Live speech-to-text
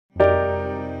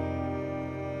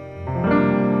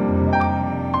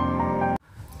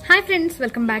Hi friends,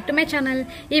 welcome back to my channel.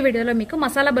 ఈ వీడియోలో మీకు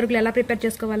మసాలా బొరుగులు ఎలా ప్రిపేర్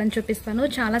చేసుకోవాలని చూపిస్తాను.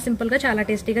 చాలా సింపుల్గా చాలా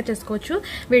టేస్టీగా చేసుకోవచ్చు.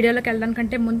 వీడియోలోకి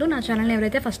వెళ్ళడానికంటే ముందు నా ఛానల్ని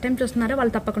ఎవరైతే ఫస్ట్ టైం చూస్తున్నారో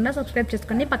వాళ్ళు తప్పకుండా సబ్స్క్రైబ్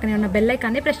చేసుకొని పక్కనే ఉన్న బెల్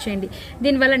ఐకాన్ని ప్రెస్ చేయండి.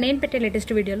 దీనివల్ల నేను పెట్టే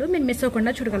లేటెస్ట్ వీడియోలు మీరు మిస్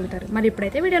అవ్వకుండా చూడగలుగుతారు. మరి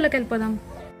ఇప్పుడైతే వీడియోలోకి వెళ్ళిపోదాం.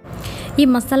 ఈ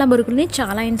మసాలా బొరుగుల్ని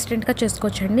చాలా ఇన్స్టెంట్గా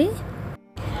చేసుకోవచ్చండి.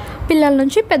 పిల్లల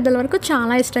నుంచి పెద్దల వరకు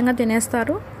చాలా ఇష్టంగా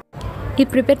తినేస్తారు. ఈ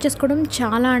ప్రిపేర్ చేసుకోవడం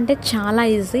చాలా అంటే చాలా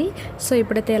ఈజీ. సో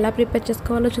ఇప్పుడైతే ఎలా ప్రిపేర్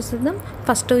చేసుకోవాలో చూసేద్దాం.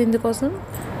 ఫస్ట్ ఇందుకోసం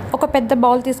ఒక పెద్ద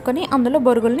బౌల్ తీసుకొని అందులో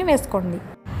బొరుగుల్ని వేసుకోండి.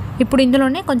 ఇప్పుడు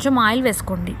ఇందులోనే కొంచెం ఆయిల్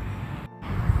వేసుకోండి.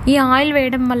 ఈ ఆయిల్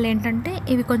వేయడం వల్ల ఏంటంటే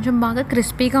ఇవి కొంచెం బాగా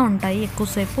క్రిస్పీగా ఉంటాయి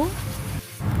ఎక్కువసేపు.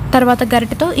 తర్వాత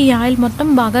గరిటెతో ఈ ఆయిల్ మొత్తం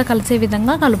బాగా కలిసే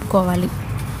విధంగా కలుపుకోవాలి.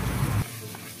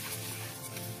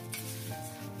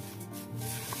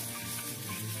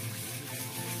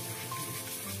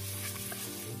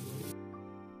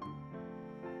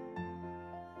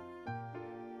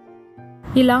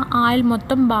 ఇలా ఆయిల్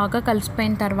మొత్తం బాగా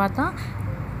కలిసిపోయిన తర్వాత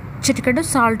చిటికెడు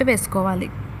సాల్ట్ వేసుకోవాలి.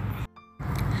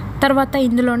 తర్వాత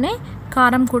ఇందులోనే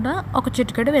కారం కూడా ఒక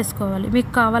చిటికెడు వేసుకోవాలి.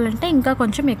 మీకు కావాలంటే ఇంకా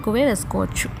కొంచెం ఎక్కువే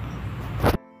వేసుకోవచ్చు.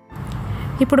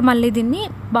 ఇప్పుడు మళ్ళీ దీన్ని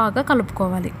బాగా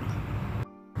కలుపుకోవాలి.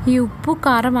 ఈ ఉప్పు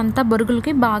కారం అంతా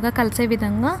బొరుగులకి బాగా కలిసే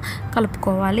విధంగా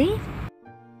కలుపుకోవాలి.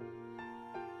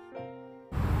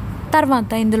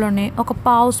 తర్వాత ఇందులోనే ఒక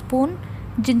పావు స్పూన్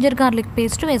జింజర్ గార్లిక్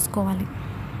పేస్ట్ వేసుకోవాలి.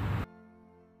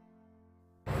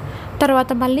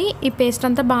 తర్వాత మళ్ళీ ఈ పేస్ట్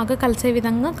అంతా బాగా కలిసే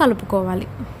విధంగా కలుపుకోవాలి.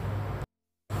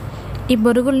 ఈ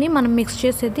బొరుగుల్ని మనం మిక్స్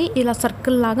చేసేది ఇలా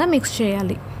సర్కిల్ లాగా మిక్స్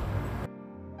చేయాలి.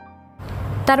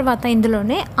 తర్వాత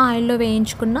ఇందులోనే ఆయిల్లో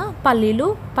వేయించుకున్న పల్లీలు,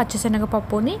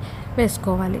 పచ్చిశనగపప్పుని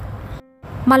వేసుకోవాలి.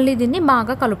 మళ్ళీ దీన్ని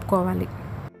బాగా కలుపుకోవాలి.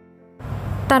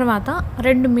 తర్వాత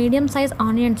 2 మీడియం సైజ్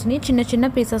ఆనియన్స్ని చిన్న చిన్న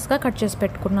పీసెస్గా కట్ చేసి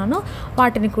పెట్టుకున్నాను.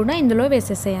 వాటిని కూడా ఇందులో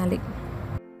వేసేసేయాలి.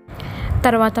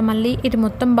 తర్వాత మళ్ళీ ఇది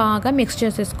మొత్తం బాగా మిక్స్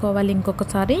చేసేసుకోవాలి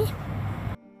ఇంకొకసారి.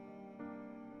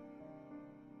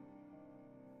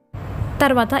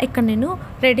 తర్వాత ఇక్కడ నేను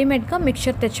రెడీమేడ్గా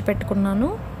మిక్చర్ తెచ్చి పెట్టుకున్నాను.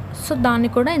 సో దాన్ని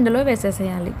కూడా ఇందులో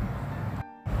వేసేసేయాలి.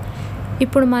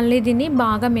 ఇప్పుడు మళ్ళీ దీన్ని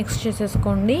బాగా మిక్స్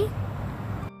చేసేసుకోండి.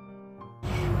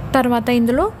 తర్వాత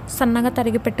ఇందులో సన్నగా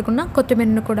తరిగి పెట్టుకున్న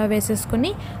కొత్తిమీరను కూడా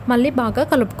వేసేసుకొని మళ్ళీ బాగా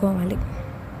కలుపుకోవాలి.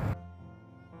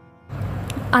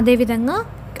 అదేవిధంగా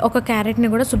ఒక క్యారెట్ని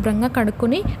కూడా శుభ్రంగా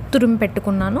కడుక్కొని తురిమి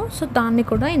పెట్టుకున్నాను. సో దాన్ని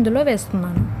కూడా ఇందులో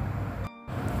వేస్తున్నాను.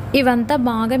 ఇవంతా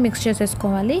బాగా మిక్స్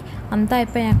చేసేసుకోవాలి. అంతా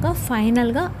అయిపోయాక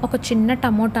ఫైనల్గా ఒక చిన్న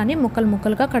టమోటాని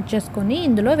ముక్కలుగా కట్ చేసుకొని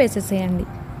ఇందులో వేసేసేయండి.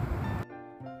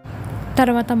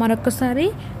 తర్వాత మరొకసారి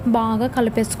బాగా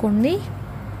కలిపేసుకోండి.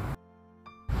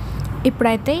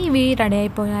 ఇప్పుడైతే ఇవి రెడీ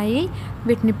అయిపోయాయి.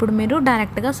 వీటిని ఇప్పుడు మీరు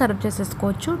డైరెక్ట్గా సర్వ్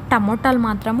చేసేసుకోవచ్చు. టమోటాలు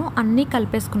మాత్రము అన్నీ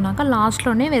కలిపేసుకున్నాక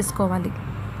లాస్ట్లోనే వేసుకోవాలి.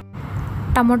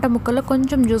 టమోటా ముక్కలు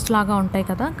కొంచెం జ్యూస్ లాగా ఉంటాయి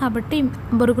కదా, కాబట్టి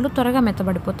బొరుగులు త్వరగా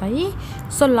మెత్తబడిపోతాయి.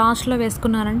 సో లాస్ట్లో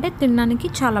వేసుకున్నారంటే తినడానికి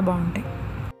చాలా బాగుంటాయి.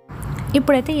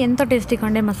 ఇప్పుడైతే ఎంతో టేస్టీగా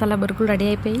ఉండే మసాలా బొరుగులు రెడీ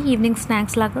అయిపోయి ఈవినింగ్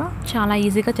స్నాక్స్ లాగా చాలా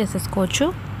ఈజీగా చేసేసుకోవచ్చు.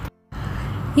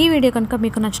 ఈ వీడియో కనుక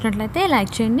మీకు నచ్చినట్లయితే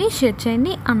లైక్ చేయండి, షేర్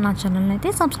చేయండి, నా ఛానల్ని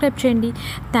అయితే సబ్స్క్రైబ్ చేయండి.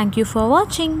 Thank you for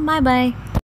watching. Bye bye.